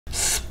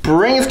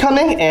spring is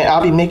coming, and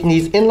I'll be making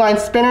these inline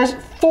spinners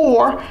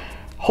for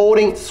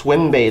holding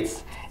swim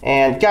baits.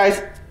 And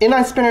guys,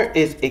 inline spinner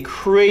is a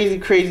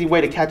crazy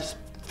way to catch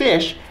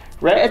fish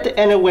right at the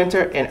end of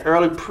winter and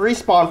early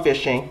pre-spawn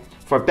fishing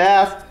for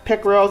bass,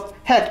 pickerels,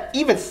 heck,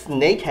 even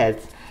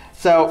snakeheads.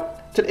 So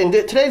in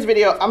today's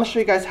video, I'm gonna show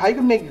you guys how you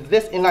can make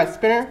this inline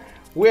spinner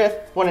with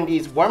one of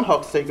these worm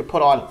hooks so you can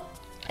put on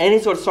any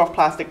sort of soft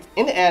plastic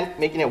in the end,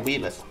 making it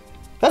weedless.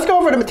 Let's go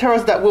over the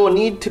materials that we'll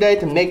need today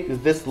to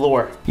make this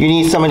lure. You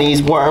need some of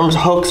these worms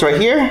hooks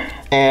right here,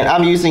 and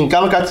I'm using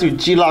Gamakatsu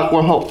G-Lock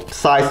worm hook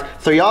size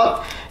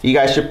 3/0. You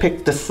guys should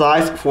pick the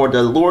size for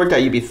the lure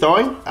that you'll be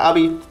throwing. I'll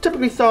be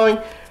typically throwing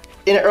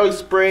in the early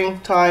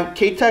springtime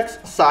K-Tex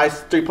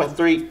size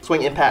 3.3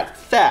 swing impact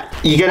fat.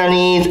 You're gonna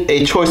need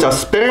a choice of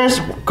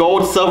spinners,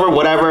 gold, silver,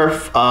 whatever,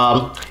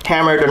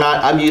 hammered or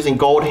not. I'm using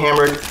gold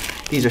hammered.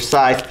 These are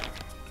size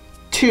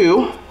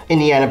 2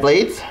 Indiana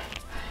blades.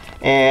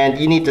 And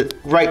you need the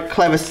right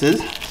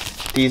clevises.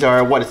 These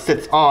are what it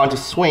sits on to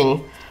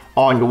swing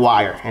on your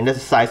wire. And this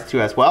is size 2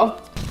 as well.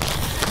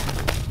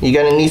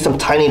 You're gonna need some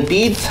tiny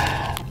beads.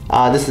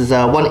 This is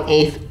a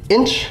 1/8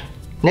 inch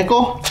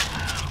nickel.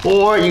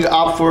 Or you can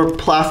opt for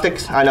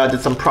plastics. I know I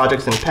did some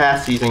projects in the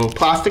past using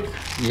plastic.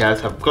 You guys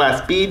have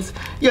glass beads.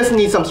 You just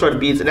need some sort of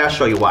beads, and I'll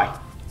show you why.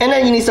 And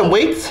then you need some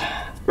weights.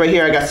 Right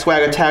here I got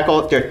Swagger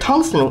Tackle. They're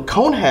tungsten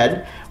cone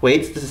head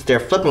weights. This is their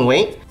flipping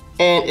weight.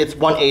 And it's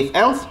 1/8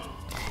 ounce.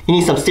 You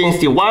need some stainless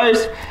steel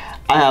wires.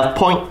 I have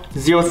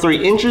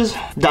 0.03 inches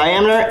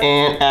diameter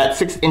and at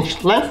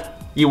 6-inch length.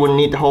 You wouldn't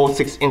need the whole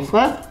 6-inch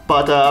length,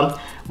 but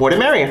more the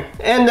merrier.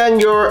 And then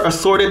your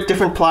assorted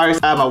different pliers.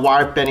 I have my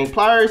wire bending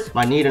pliers,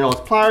 my needle nose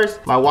pliers,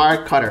 my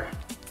wire cutter.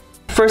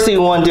 First thing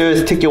you want to do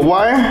is take your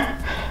wire.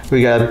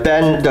 We gotta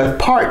bend the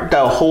part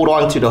that will hold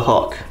on to the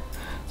hook.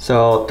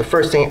 So the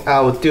first thing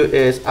I will do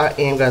is I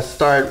am gonna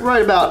start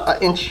right about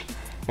an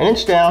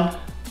inch down.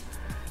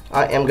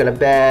 I am gonna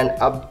bend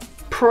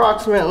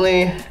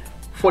approximately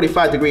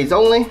 45 degrees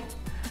only.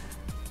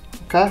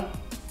 Okay,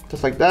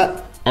 just like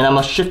that. And I'm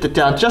gonna shift it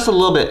down just a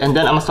little bit, and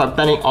then I'm gonna start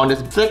bending on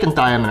this second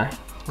diameter.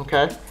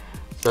 Okay,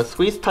 so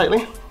squeeze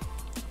tightly.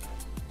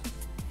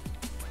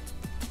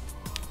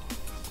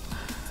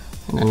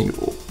 And then you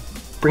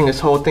bring this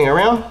whole thing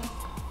around.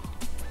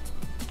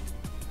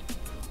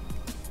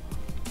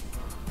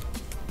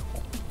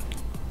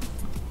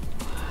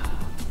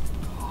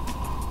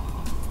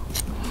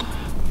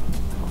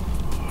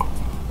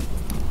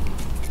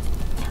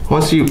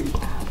 Once you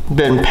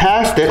bend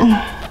past it, you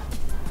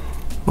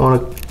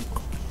want to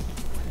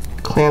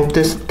clamp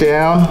this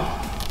down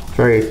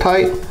very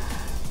tight,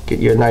 get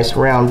you a nice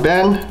round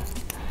bend,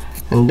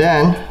 and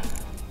then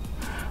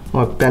I'm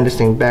going to bend this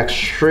thing back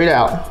straight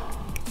out.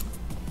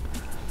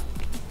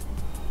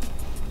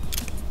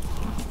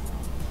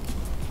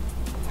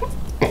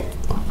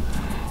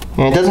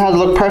 And it doesn't have to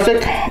look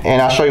perfect,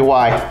 and I'll show you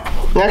why.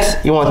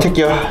 Next, you want to take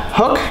your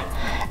hook.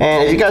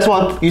 And if you guys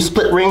want to use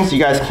split rings, you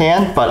guys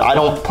can, but I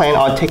don't plan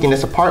on taking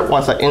this apart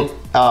once I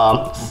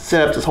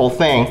set up this whole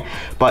thing.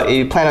 But if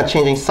you plan on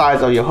changing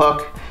size of your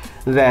hook,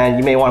 then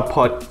you may want to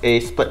put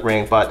a split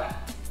ring, but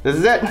this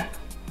is it.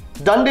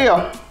 Done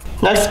deal.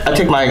 Next, I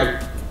take my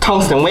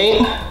tungsten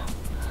weight,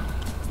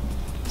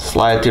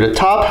 slide it to the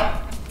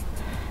top,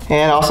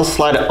 and also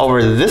slide it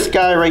over this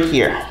guy right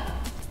here.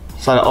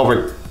 Slide it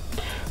over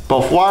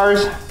both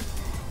wires,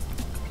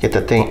 get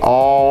the thing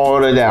all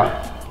the way down,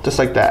 just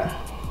like that.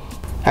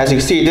 As you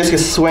can see, this can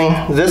swing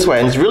this way,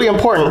 and it's really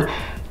important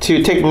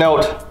to take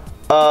note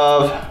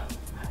of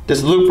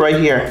this loop right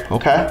here,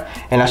 okay?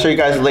 And I'll show you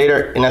guys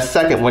later in a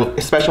second,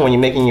 especially when you're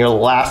making your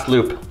last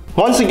loop.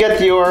 Once you get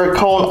your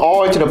cone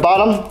all the way to the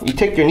bottom, you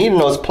take your needle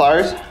nose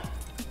pliers,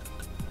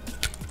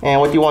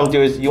 and what you want to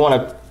do is you want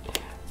to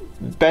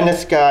bend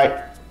this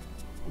guy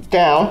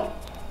down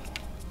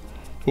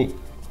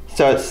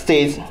so it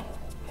stays,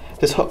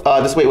 this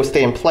weight will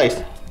stay in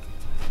place.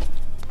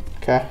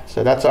 Okay,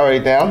 so that's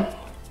already down.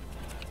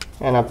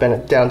 And I'll bend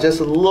it down just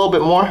a little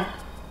bit more.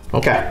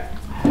 Okay,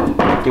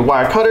 the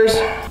wire cutters.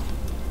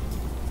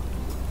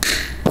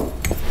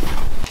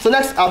 So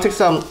next, I'll take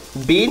some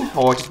bead,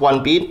 or just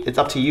one bead. It's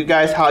up to you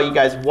guys how you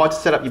guys want to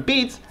set up your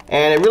beads.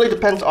 And it really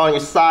depends on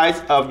your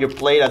size of your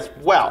blade as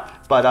well.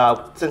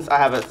 But since I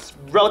have a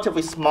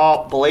relatively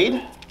small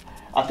blade,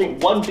 I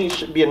think one bead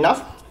should be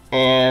enough.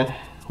 And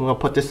I'm gonna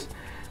put this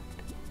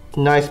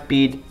nice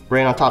bead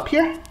right on top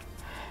here.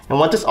 And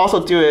what this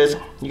also do is,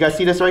 you guys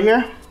see this right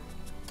here?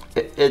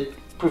 It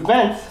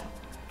prevents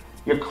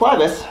your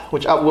clevis,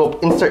 which I will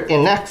insert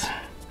in next,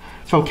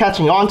 from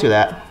catching on to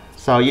that.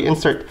 So you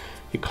insert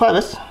your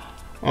clevis,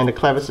 and the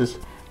clevis is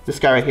this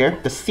guy right here,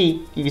 the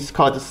C, you used to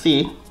call it the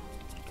C.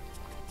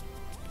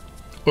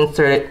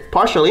 Insert it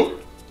partially.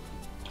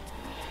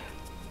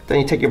 Then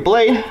you take your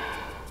blade,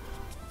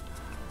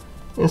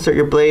 insert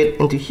your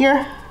blade into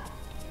here.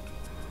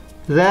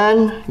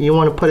 Then you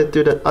want to put it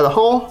through the other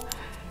hole,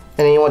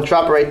 and then you want to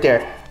drop it right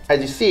there. As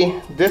you see,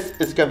 this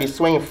is going to be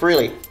swinging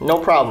freely, no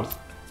problems.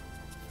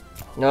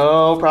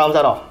 No problems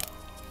at all.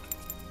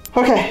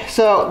 Okay,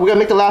 so we're gonna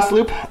make the last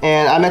loop,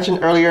 and I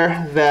mentioned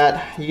earlier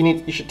that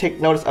you should take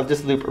notice of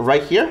this loop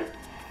right here.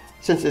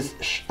 Since it's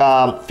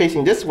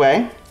facing this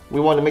way,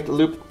 we want to make the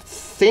loop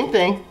same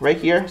thing right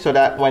here, so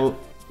that when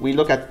we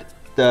look at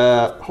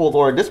the whole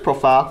lure disc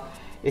profile,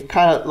 it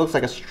kind of looks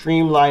like a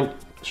streamlined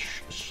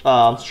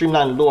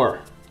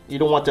lure. You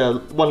don't want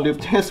the one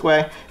loop this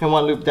way and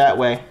one loop that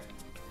way.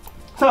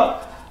 So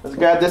let's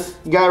grab this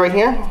guy right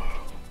here.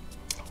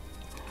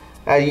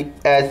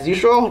 As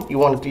usual, you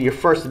want to do your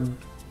first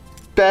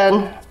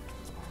bend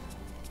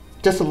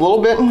just a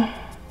little bit,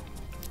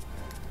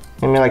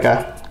 maybe like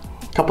a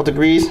couple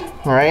degrees,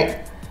 all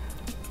right,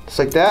 just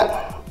like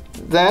that.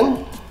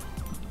 Then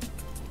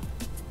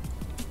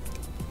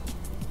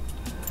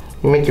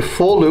you make your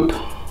full loop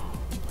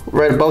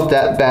right above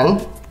that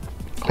bend,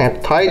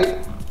 clamp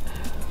tight,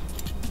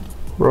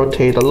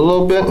 rotate a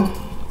little bit,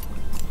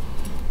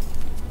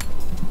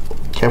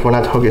 careful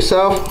not to hook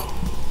yourself.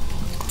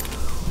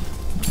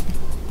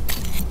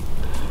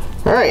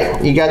 All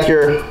right, you got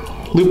your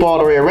loop all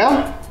the way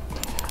around.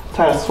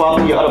 Time to swap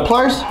your other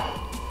pliers.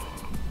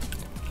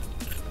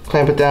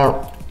 Clamp it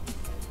down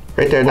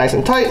right there nice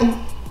and tight.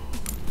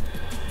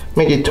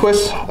 Make it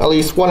twist at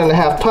least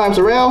 1.5 times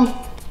around.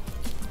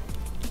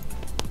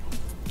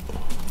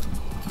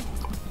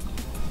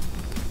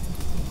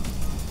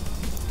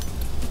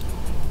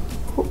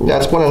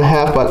 That's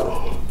 1.5,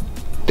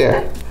 but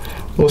there.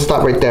 We'll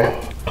stop right there.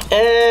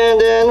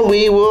 And then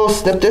we will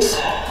snip this.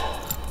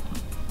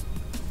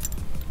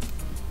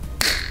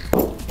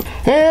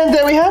 And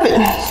there we have it.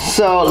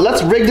 So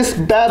let's rig this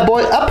bad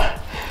boy up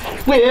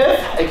with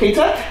a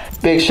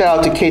K-Tech. Big shout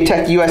out to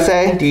K-Tech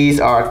USA. These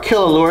are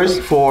killer lures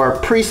for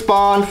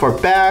pre-spawn, for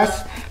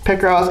bass,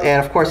 pickerels,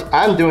 and of course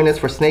I'm doing this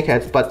for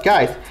snakeheads. But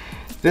guys,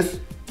 this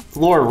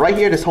lure right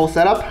here, this whole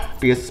setup,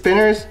 because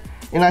spinners,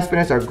 inline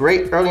spinners are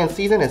great early in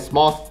season, and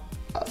small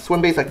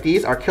swim baits like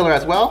these are killer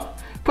as well.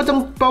 Put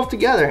them both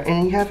together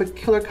and you have a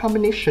killer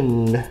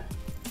combination.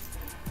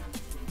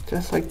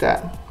 Just like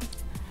that.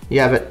 You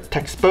have it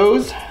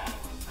exposed,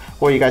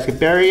 or you guys can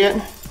bury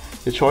it.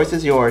 The choice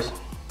is yours.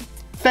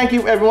 Thank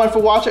you everyone for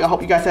watching. I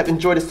hope you guys have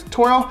enjoyed this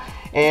tutorial.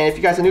 And if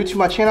you guys are new to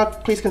my channel,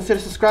 please consider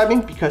subscribing,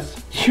 because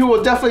you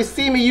will definitely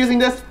see me using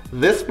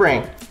this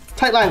spring.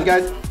 Tight lines,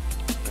 guys.